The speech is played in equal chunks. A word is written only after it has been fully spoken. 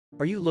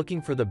Are you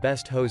looking for the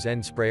best hose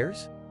end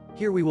sprayers?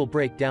 Here we will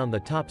break down the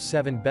top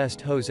 7 best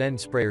hose end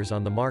sprayers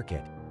on the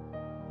market.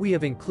 We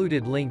have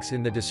included links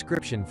in the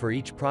description for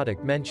each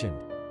product mentioned,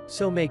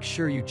 so make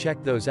sure you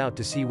check those out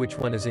to see which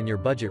one is in your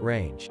budget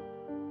range.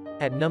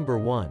 At number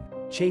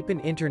 1. Chapin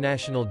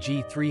International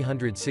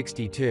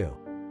G362.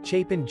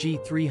 Chapin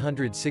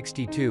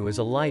G362 is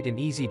a light and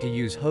easy to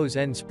use hose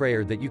end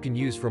sprayer that you can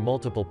use for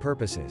multiple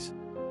purposes.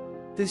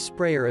 This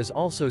sprayer is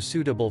also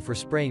suitable for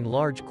spraying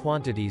large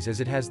quantities as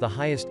it has the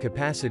highest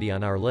capacity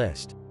on our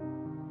list.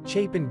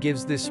 Chapin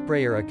gives this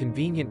sprayer a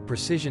convenient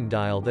precision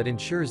dial that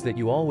ensures that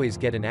you always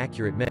get an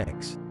accurate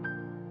mix.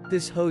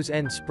 This hose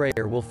end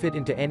sprayer will fit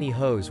into any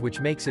hose, which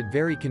makes it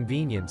very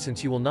convenient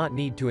since you will not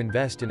need to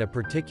invest in a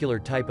particular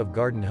type of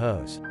garden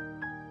hose.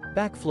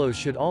 Backflows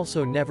should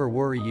also never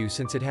worry you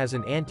since it has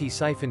an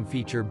anti-siphon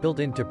feature built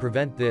in to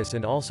prevent this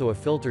and also a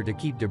filter to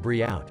keep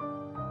debris out.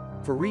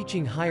 For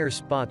reaching higher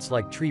spots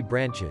like tree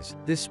branches,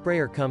 this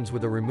sprayer comes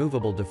with a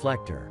removable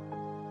deflector.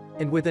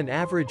 And with an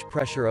average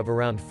pressure of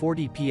around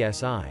 40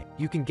 psi,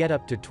 you can get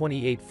up to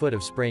 28 foot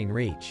of spraying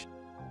reach.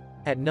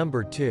 At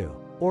number 2.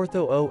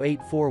 Ortho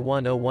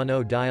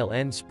 08411010 Dial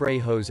End Spray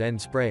Hose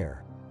End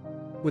Sprayer.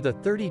 With a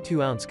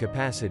 32-ounce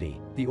capacity,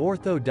 the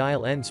Ortho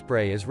Dial End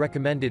Spray is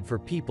recommended for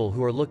people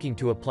who are looking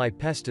to apply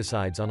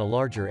pesticides on a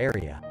larger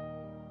area.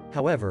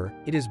 However,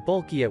 it is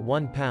bulky at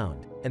 1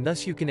 pound, and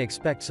thus you can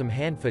expect some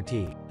hand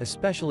fatigue,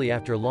 especially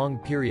after long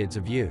periods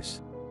of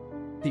use.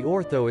 The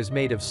Ortho is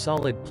made of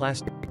solid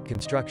plastic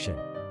construction.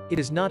 It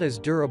is not as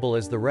durable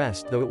as the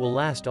rest, though it will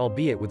last,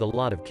 albeit with a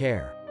lot of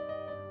care.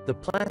 The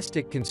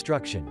plastic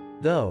construction,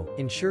 though,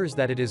 ensures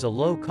that it is a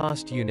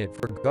low-cost unit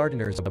for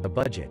gardeners of a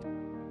budget.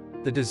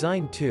 The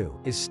design too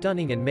is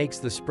stunning and makes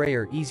the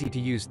sprayer easy to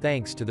use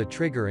thanks to the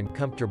trigger and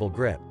comfortable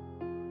grip.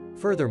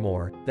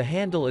 Furthermore, the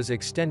handle is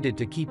extended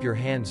to keep your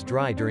hands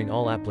dry during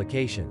all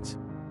applications.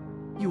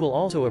 You will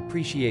also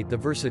appreciate the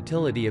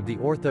versatility of the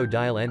Ortho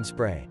Dial End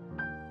Spray.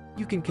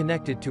 You can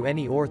connect it to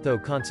any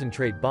Ortho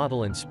concentrate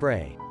bottle and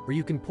spray, or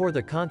you can pour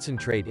the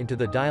concentrate into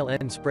the Dial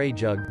End Spray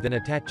jug then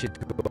attach it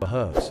to a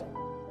hose.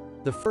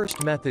 The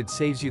first method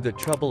saves you the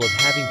trouble of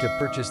having to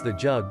purchase the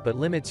jug but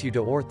limits you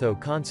to Ortho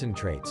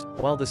concentrates,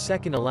 while the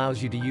second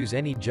allows you to use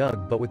any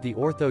jug but with the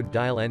Ortho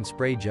Dial End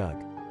Spray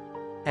jug.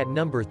 At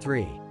number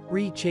 3.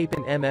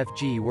 Chapin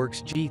MFG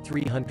Works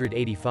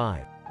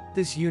G385.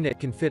 This unit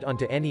can fit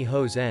onto any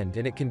hose end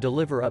and it can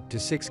deliver up to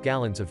 6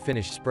 gallons of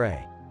finished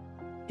spray.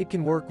 It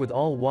can work with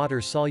all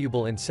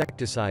water-soluble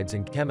insecticides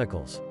and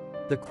chemicals.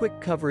 The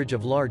quick coverage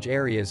of large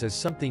areas is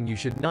something you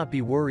should not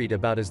be worried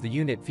about as the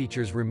unit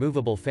features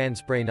removable fan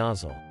spray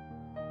nozzle.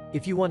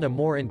 If you want a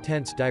more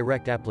intense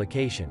direct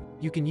application,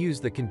 you can use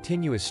the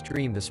continuous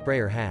stream the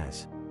sprayer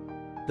has.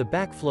 The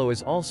backflow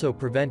is also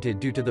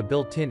prevented due to the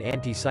built-in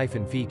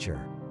anti-siphon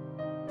feature.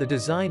 The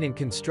design and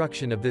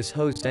construction of this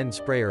hose end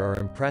sprayer are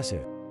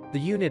impressive. The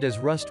unit is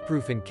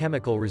rust-proof and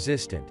chemical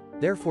resistant,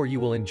 therefore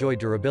you will enjoy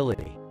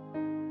durability.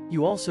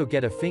 You also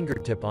get a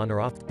fingertip on or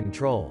off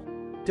control.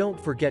 Don't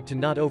forget to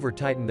not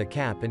over-tighten the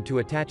cap and to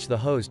attach the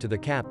hose to the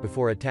cap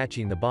before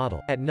attaching the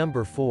bottle. At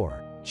number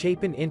 4.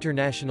 Chapin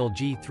International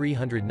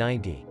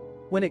G390.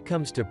 When it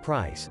comes to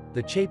price,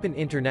 the Chapin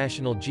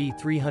International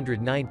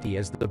G390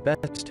 is the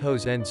best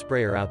hose end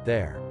sprayer out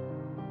there.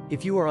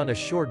 If you are on a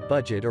short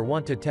budget or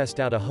want to test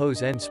out a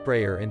hose end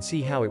sprayer and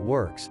see how it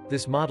works,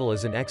 this model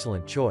is an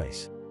excellent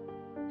choice.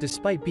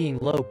 Despite being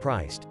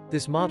low-priced,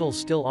 this model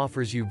still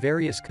offers you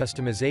various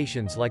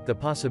customizations like the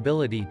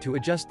possibility to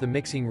adjust the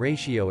mixing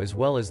ratio as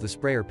well as the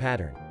sprayer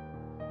pattern.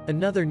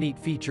 Another neat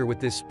feature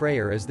with this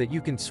sprayer is that you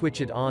can switch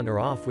it on or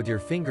off with your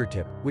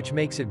fingertip, which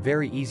makes it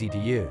very easy to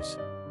use.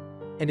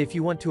 And if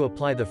you want to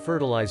apply the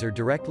fertilizer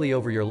directly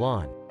over your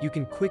lawn, you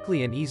can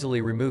quickly and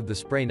easily remove the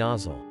spray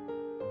nozzle.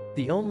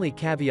 The only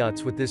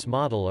caveats with this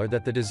model are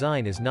that the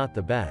design is not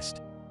the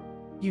best.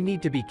 You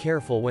need to be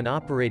careful when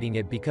operating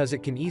it because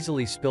it can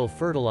easily spill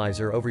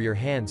fertilizer over your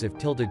hands if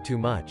tilted too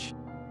much.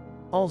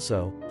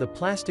 Also, the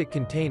plastic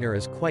container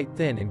is quite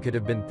thin and could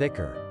have been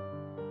thicker.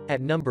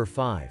 At number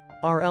 5.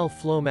 RL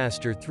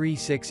Flowmaster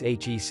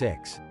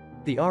 36HE6.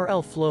 The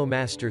RL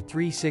Flowmaster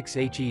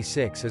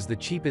 36HE6 is the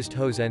cheapest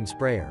hose end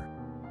sprayer.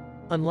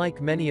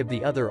 Unlike many of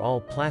the other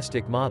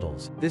all-plastic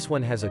models, this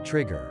one has a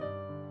trigger.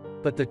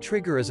 But the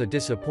trigger is a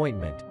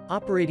disappointment,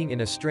 operating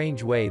in a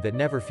strange way that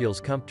never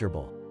feels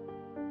comfortable.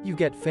 You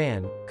get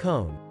fan,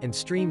 cone, and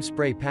stream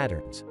spray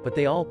patterns, but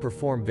they all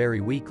perform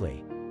very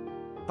weakly.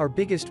 Our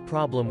biggest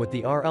problem with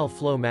the RL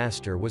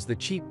Flowmaster was the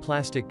cheap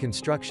plastic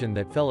construction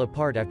that fell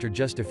apart after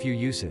just a few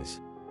uses.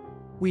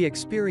 We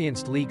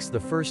experienced leaks the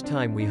first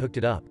time we hooked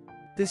it up.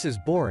 This is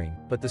boring,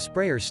 but the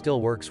sprayer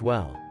still works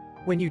well.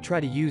 When you try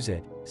to use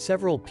it,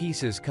 several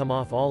pieces come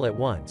off all at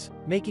once,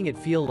 making it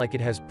feel like it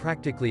has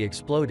practically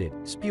exploded,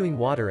 spewing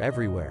water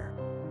everywhere.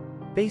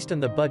 Based on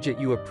the budget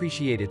you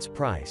appreciate its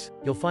price,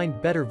 you'll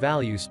find better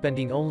value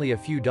spending only a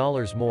few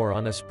dollars more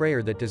on a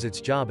sprayer that does its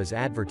job as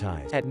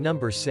advertised. At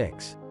number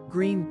 6.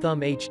 Green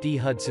Thumb HD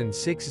Hudson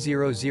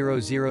 60000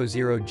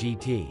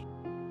 GT.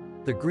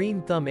 The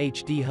Green Thumb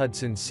HD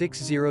Hudson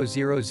 60000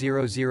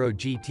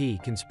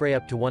 GT can spray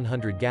up to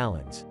 100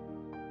 gallons.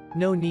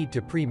 No need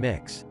to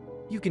pre-mix.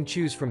 You can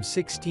choose from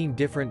 16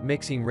 different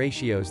mixing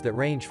ratios that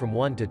range from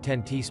 1 to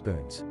 10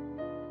 teaspoons.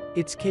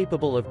 It's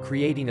capable of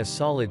creating a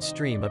solid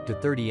stream up to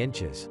 30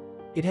 inches.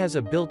 It has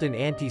a built-in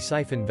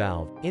anti-siphon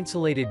valve,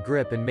 insulated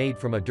grip and made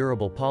from a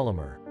durable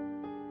polymer.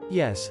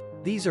 Yes,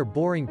 these are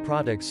boring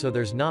products, so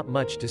there's not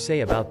much to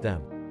say about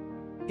them.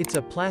 It's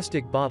a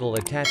plastic bottle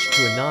attached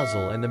to a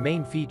nozzle, and the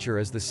main feature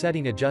is the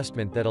setting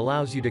adjustment that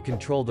allows you to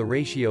control the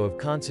ratio of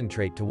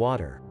concentrate to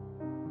water.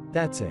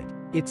 That's it.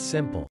 It's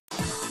simple.